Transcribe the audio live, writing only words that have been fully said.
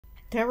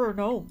Terror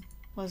gnome.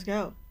 Let's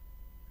go.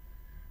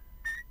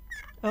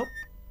 Oh.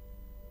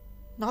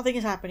 Nothing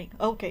is happening.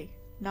 Okay.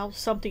 Now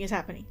something is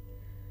happening.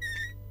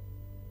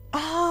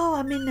 Oh,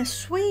 I'm in a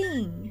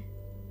swing.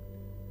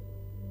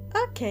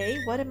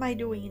 Okay, what am I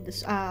doing in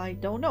this? I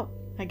don't know.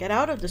 I get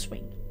out of the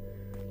swing.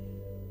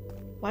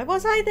 Why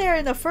was I there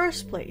in the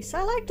first place?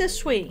 I like this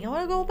swing. I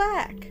want to go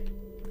back.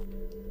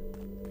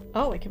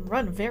 Oh, I can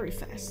run very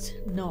fast.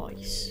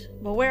 Nice.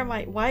 But where am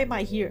I? Why am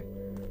I here?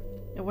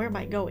 And where am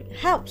I going?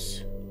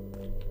 House.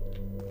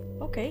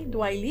 Okay, do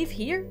I leave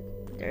here?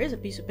 There is a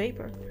piece of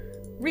paper.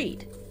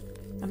 Read.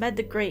 I'm at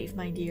the grave,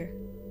 my dear.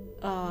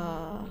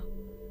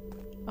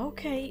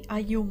 Okay, are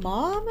you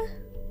mom?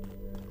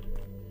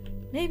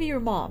 Maybe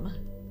your mom.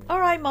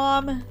 Alright,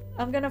 mom.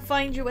 I'm gonna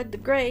find you at the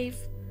grave.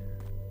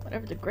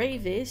 Whatever the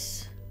grave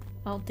is.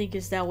 I don't think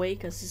it's that way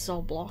because it's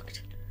all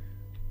blocked.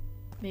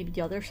 Maybe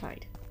the other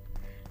side.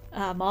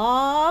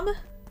 Mom?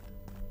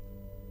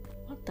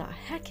 What the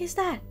heck is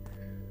that?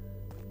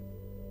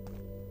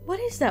 What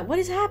is that? What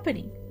is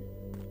happening?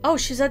 Oh,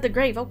 she's at the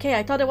grave. Okay,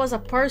 I thought it was a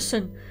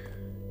person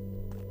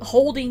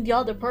holding the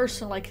other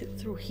person like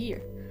through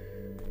here.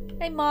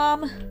 Hey,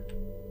 Mom.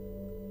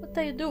 What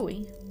are you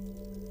doing?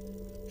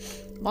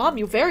 Mom,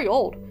 you're very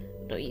old.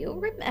 Do you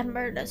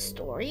remember the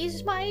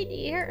stories, my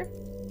dear?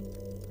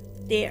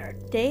 They are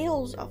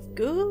tales of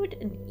good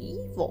and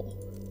evil.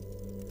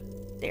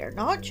 They're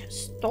not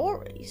just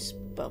stories,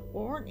 but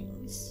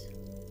warnings.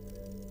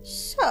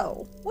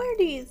 So, where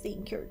do you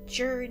think your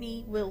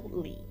journey will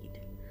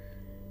lead?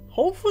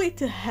 Hopefully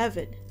to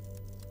heaven.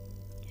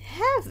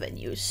 Heaven,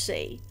 you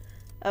say?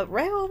 A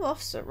realm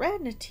of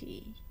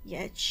serenity,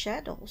 yet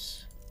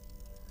shadows.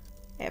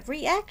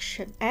 Every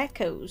action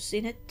echoes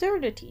in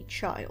eternity,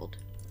 child.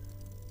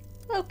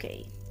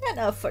 Okay,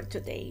 enough for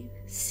today.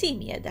 See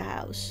me at the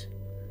house.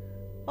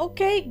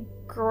 Okay,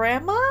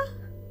 Grandma?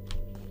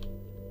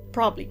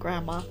 Probably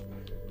Grandma.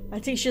 I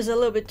think she's a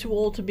little bit too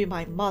old to be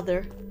my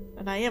mother,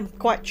 and I am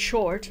quite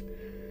short.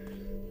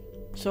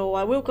 So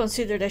I will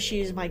consider that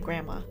she is my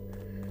grandma.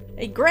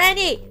 Hey,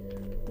 Granny!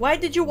 Why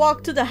did you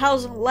walk to the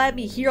house and let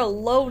me here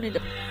alone in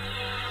the...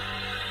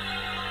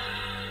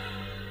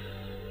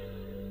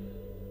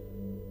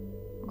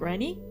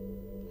 Granny?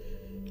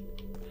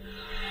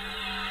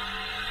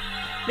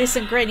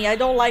 Listen, Granny, I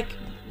don't like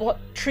what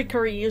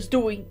trickery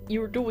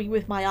you're doing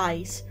with my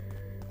eyes.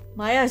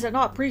 My eyes are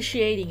not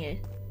appreciating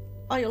it.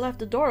 Oh, you left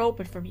the door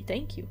open for me,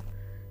 thank you.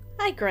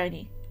 Hi,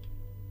 Granny.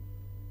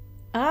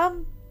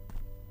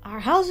 Our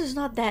house is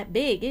not that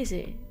big, is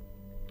it?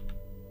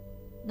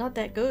 Not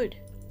that good.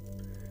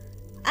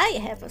 I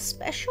have a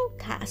special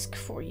task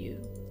for you.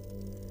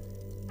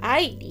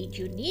 I need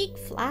unique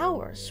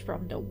flowers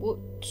from the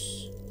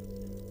woods.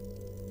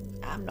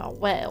 I'm not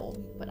well,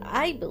 but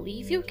I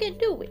believe you can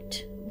do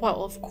it.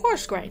 Well, of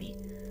course, Granny.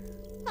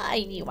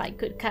 I knew I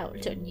could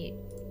count on you.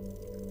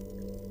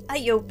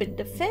 I opened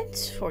the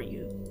fence for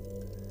you.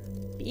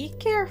 Be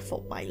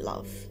careful, my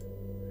love.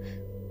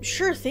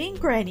 Sure thing,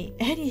 Granny.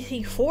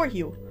 Anything for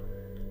you.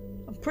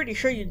 I'm pretty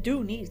sure you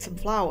do need some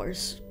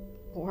flowers.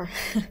 Or,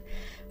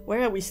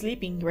 where are we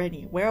sleeping,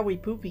 Granny? Where are we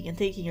pooping and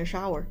taking a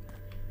shower?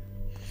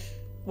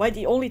 Why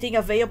the only thing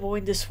available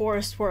in this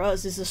forest for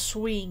us is a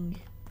swing,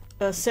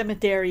 a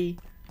cemetery,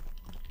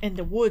 and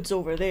the woods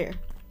over there.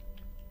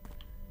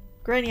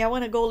 Granny, I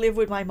want to go live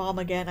with my mom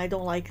again. I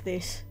don't like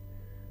this.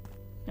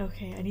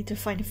 Okay, I need to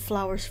find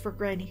flowers for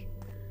Granny.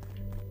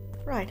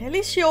 Right, at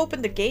least she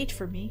opened the gate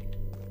for me.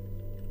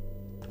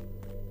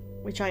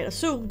 Which I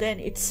assume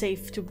then it's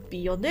safe to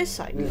be on this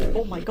side.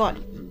 Oh my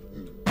god.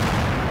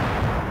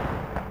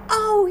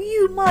 Oh,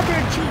 you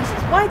mother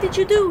Jesus, why did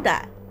you do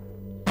that?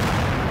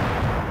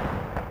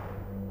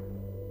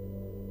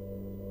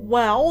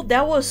 Well,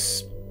 that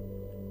was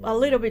a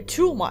little bit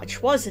too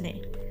much, wasn't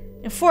it?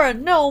 And for a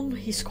gnome,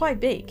 he's quite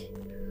big.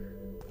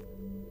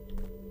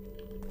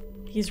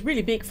 He's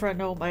really big for a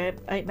gnome. I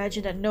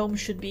imagine that gnome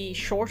should be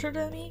shorter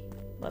than me.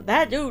 But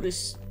that dude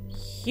is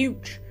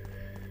huge.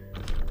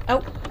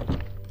 Oh.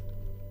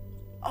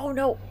 Oh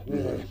no.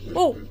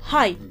 Oh,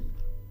 hi.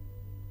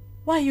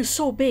 Why are you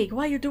so big?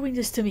 Why are you doing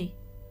this to me?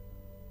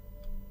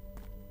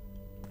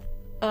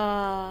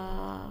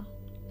 Oh.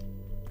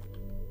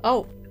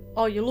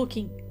 Oh, you're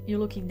looking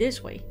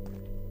this way.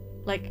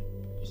 Like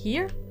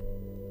here?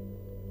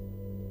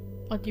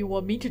 What do you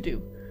want me to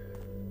do?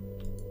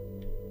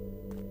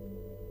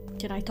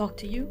 Can I talk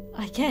to you?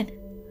 I can.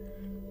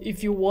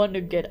 If you want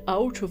to get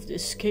out of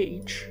this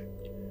cage,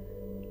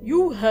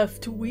 you have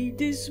to eat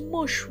this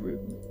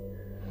mushroom.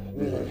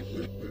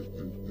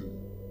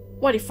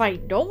 What if I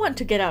don't want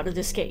to get out of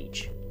this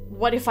cage?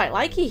 What if I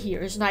like it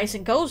here? It's nice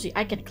and cozy.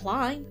 I can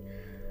climb.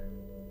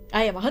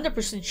 I am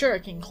 100% sure I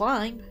can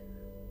climb.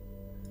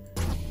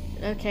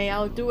 Okay,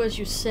 I'll do as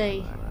you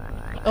say.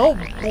 Oh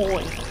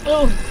boy.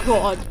 Oh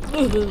god.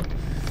 Ugh.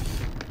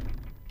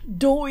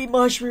 Don't eat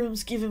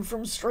mushrooms given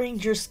from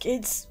strangers,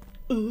 kids.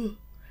 Ugh.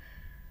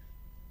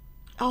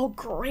 Oh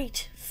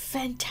great.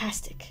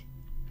 Fantastic.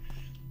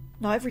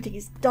 Now everything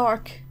is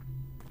dark.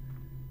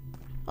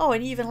 Oh,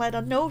 and he even left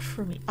a note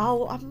for me.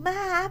 Oh, a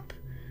map.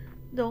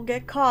 Don't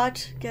get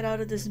caught. Get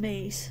out of this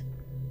maze.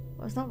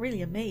 Well, it's not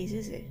really a maze,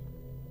 is it?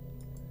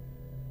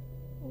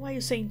 Why are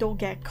you saying don't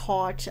get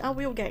caught? I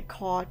will get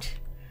caught.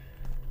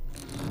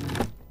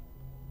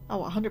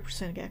 Oh,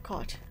 100% get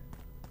caught.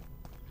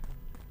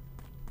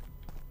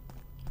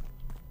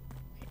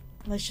 Okay,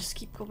 let's just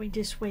keep going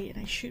this way and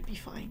I should be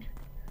fine.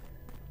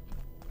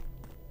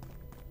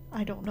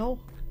 I don't know.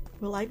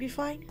 Will I be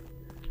fine?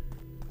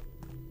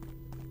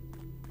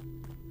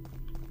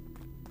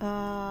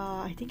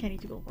 I think I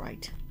need to go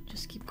right.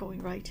 Just keep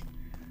going right.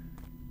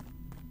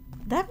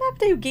 That map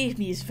that you gave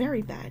me is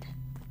very bad.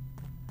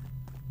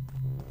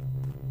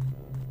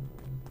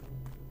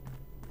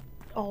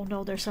 Oh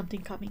no, there's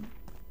something coming.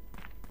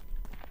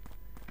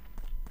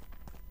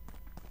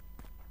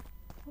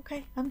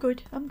 Okay, I'm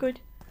good. I'm good.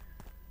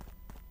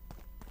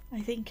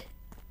 I think.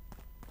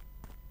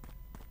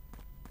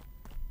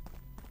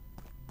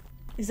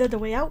 Is that the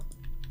way out?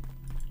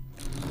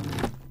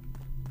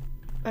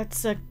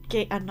 That's a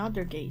gate.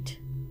 Another gate.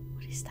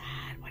 What is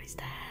that? What is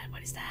that?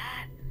 What is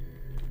that?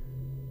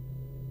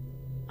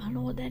 I don't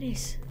know what that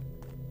is.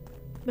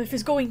 But if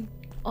it's going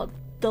on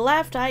the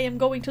left, I am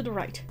going to the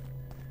right.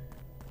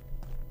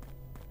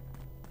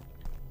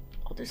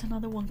 Oh, there's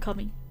another one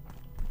coming.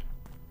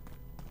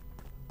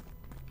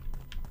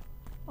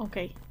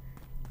 Okay.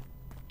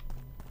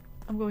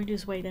 I'm going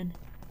this way then.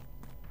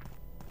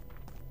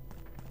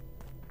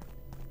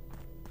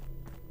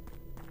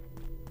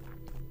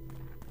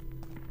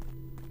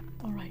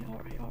 Alright,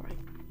 alright, alright.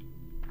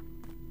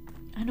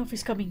 I don't know if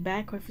he's coming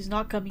back or if he's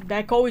not coming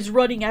back. Oh, he's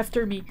running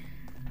after me.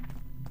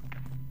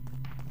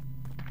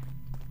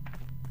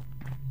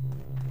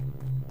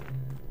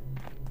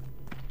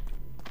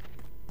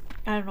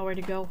 I don't know where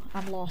to go.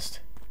 I'm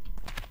lost.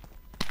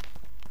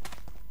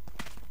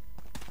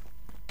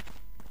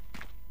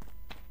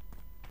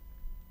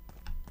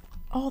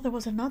 Oh, there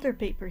was another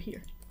paper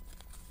here.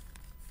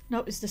 No,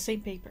 it's the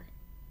same paper.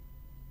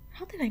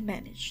 How did I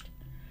manage?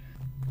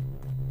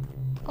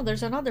 Oh,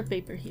 there's another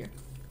paper here.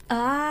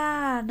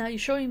 Ah, now you're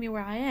showing me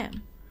where I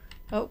am.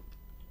 Oh.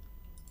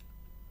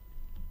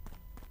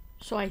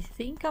 So I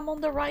think I'm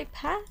on the right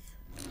path?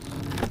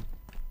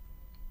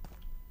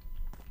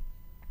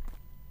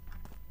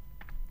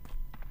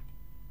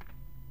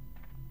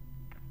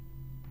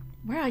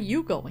 Where are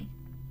you going?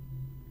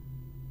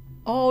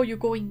 Oh, you're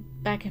going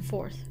back and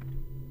forth.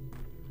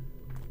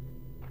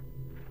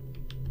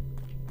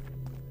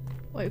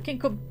 Well, you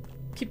can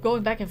keep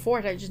going back and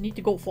forth. I just need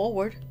to go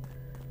forward.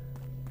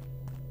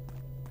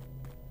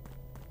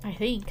 I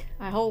think.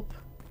 I hope.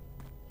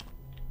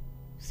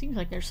 Seems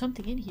like there's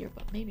something in here,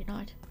 but maybe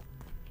not.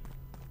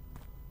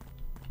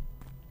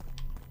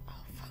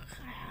 Oh, fuck.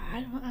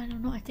 I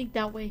don't know. I think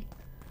that way.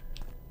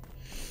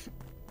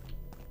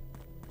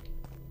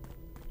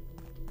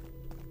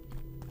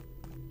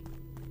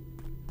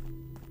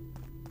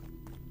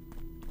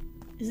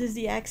 Is this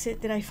the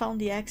exit? Did I found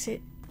the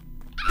exit?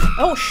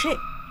 Oh, shit!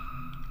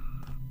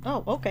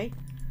 Oh, okay.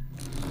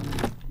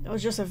 That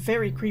was just a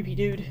very creepy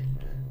dude.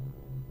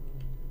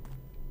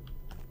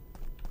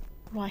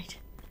 Right.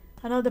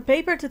 Another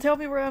paper to tell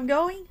me where I'm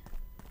going?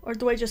 Or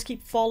do I just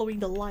keep following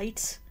the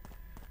lights?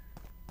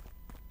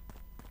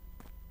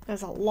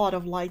 There's a lot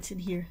of lights in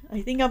here.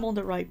 I think I'm on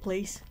the right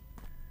place.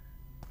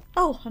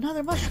 Oh,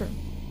 another mushroom.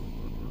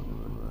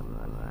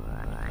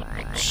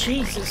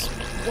 Jesus,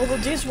 what will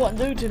this one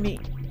do to me?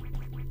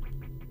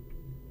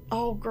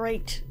 Oh,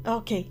 great.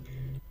 Okay.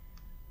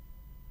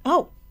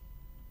 Oh.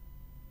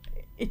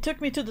 It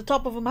took me to the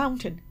top of a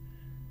mountain.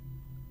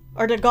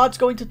 Are the gods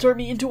going to turn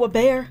me into a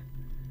bear?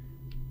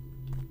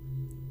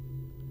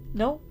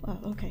 No? Oh,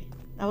 okay.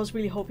 I was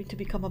really hoping to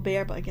become a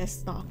bear, but I guess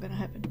it's not gonna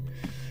happen.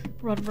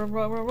 Run, run,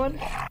 run, run, run.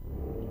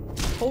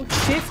 Hold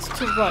shift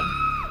to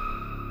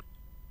run.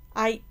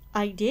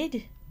 I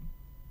did?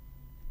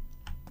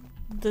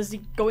 Does he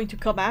going to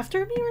come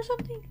after me or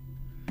something?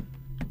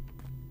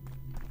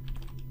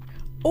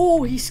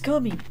 Oh, he's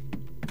coming.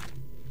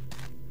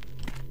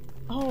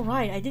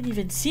 Alright, I didn't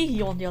even see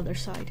you on the other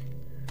side.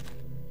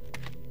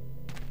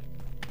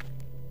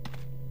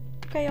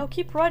 Okay, I'll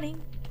keep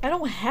running. I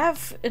don't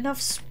have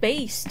enough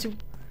space to...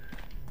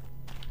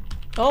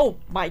 Oh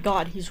my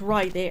god, he's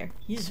right there.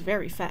 He's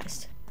very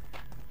fast.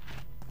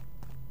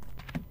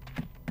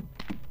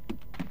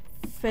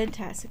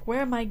 Fantastic.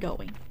 Where am I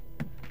going?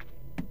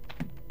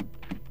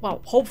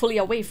 Well, hopefully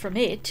away from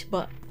it,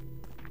 but...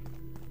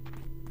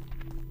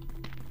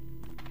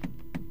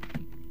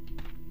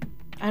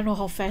 I don't know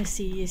how fast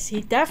he is.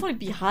 He's definitely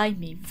behind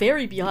me.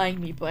 Very behind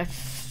me, but...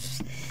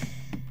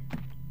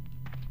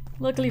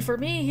 Luckily for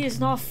me, he is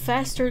not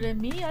faster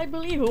than me, I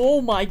believe. Oh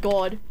my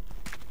god.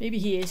 Maybe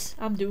he is.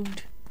 I'm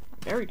doomed. I'm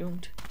very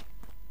doomed.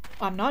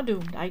 I'm not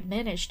doomed. I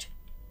managed.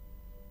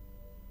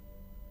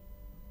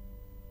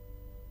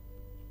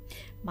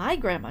 My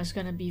grandma's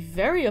gonna be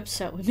very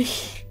upset with me.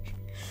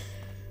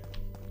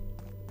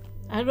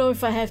 I don't know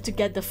if I have to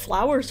get the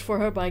flowers for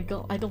her, but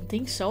I don't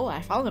think so.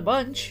 I found a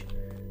bunch.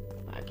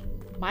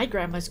 My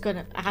grandma's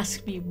gonna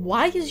ask me,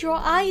 why is your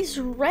eyes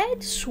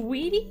red,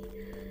 sweetie?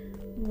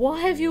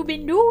 What have you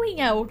been doing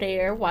out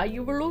there while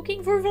you were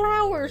looking for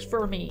flowers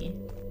for me?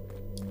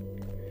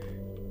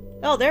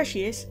 Oh, there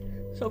she is.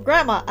 So,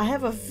 Grandma, I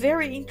have a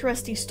very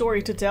interesting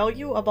story to tell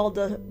you about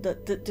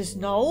this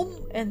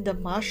gnome and the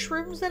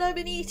mushrooms that I've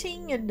been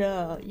eating and,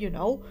 you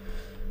know.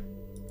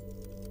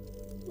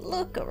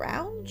 Look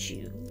around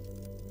you.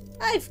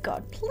 I've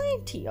got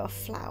plenty of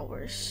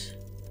flowers.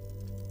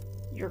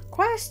 Your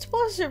quest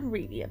wasn't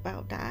really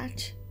about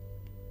that.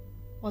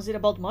 Was it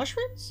about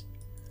mushrooms?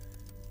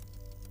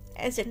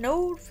 As an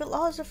old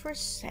philosopher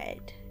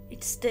said,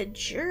 it's the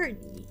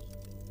journey,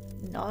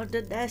 not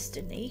the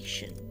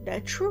destination,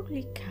 that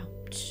truly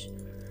counts.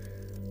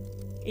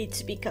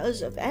 It's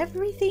because of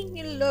everything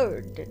you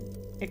learned and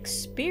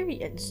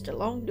experienced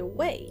along the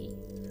way.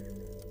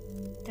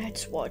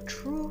 That's what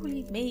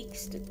truly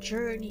makes the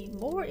journey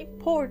more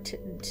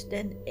important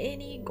than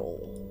any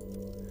goal.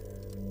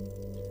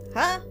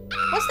 Huh?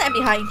 What's that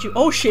behind you?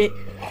 Oh shit!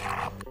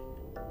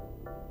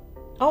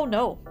 Oh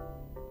no.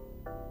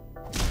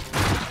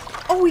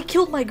 Oh, he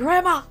killed my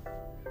grandma!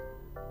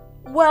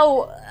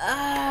 Well,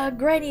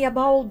 Granny,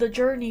 about the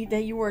journey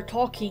that you were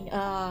talking,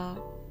 I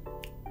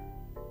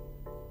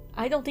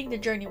don't think the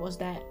journey was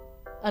that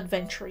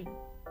adventuring.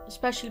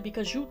 Especially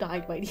because you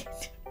died by the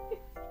end.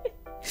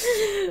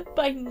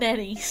 By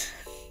Nannies.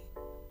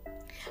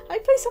 I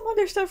played some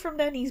other stuff from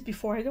Nannies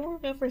before. I don't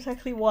remember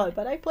exactly what,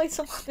 but I played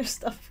some other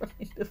stuff from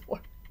it before.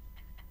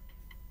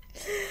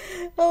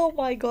 Oh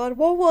my god,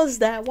 what was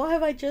that? What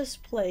have I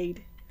just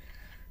played?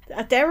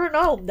 A Terror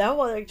Gnome, that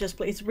one I just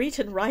played. It's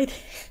written right.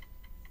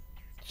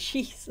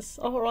 Jesus,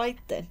 alright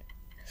then.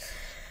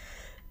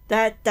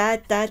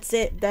 That's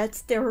it.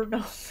 That's Terror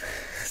Gnome.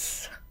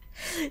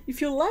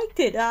 If you liked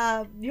it,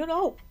 you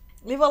know,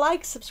 leave a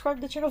like, subscribe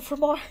to the channel for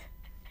more.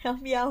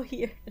 Help me out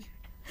here.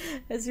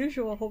 As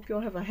usual, I hope you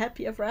all have a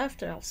happy ever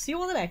after. I'll see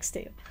you on the next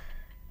tale.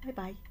 Bye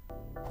bye.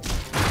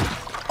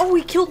 Oh,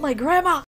 he killed my grandma!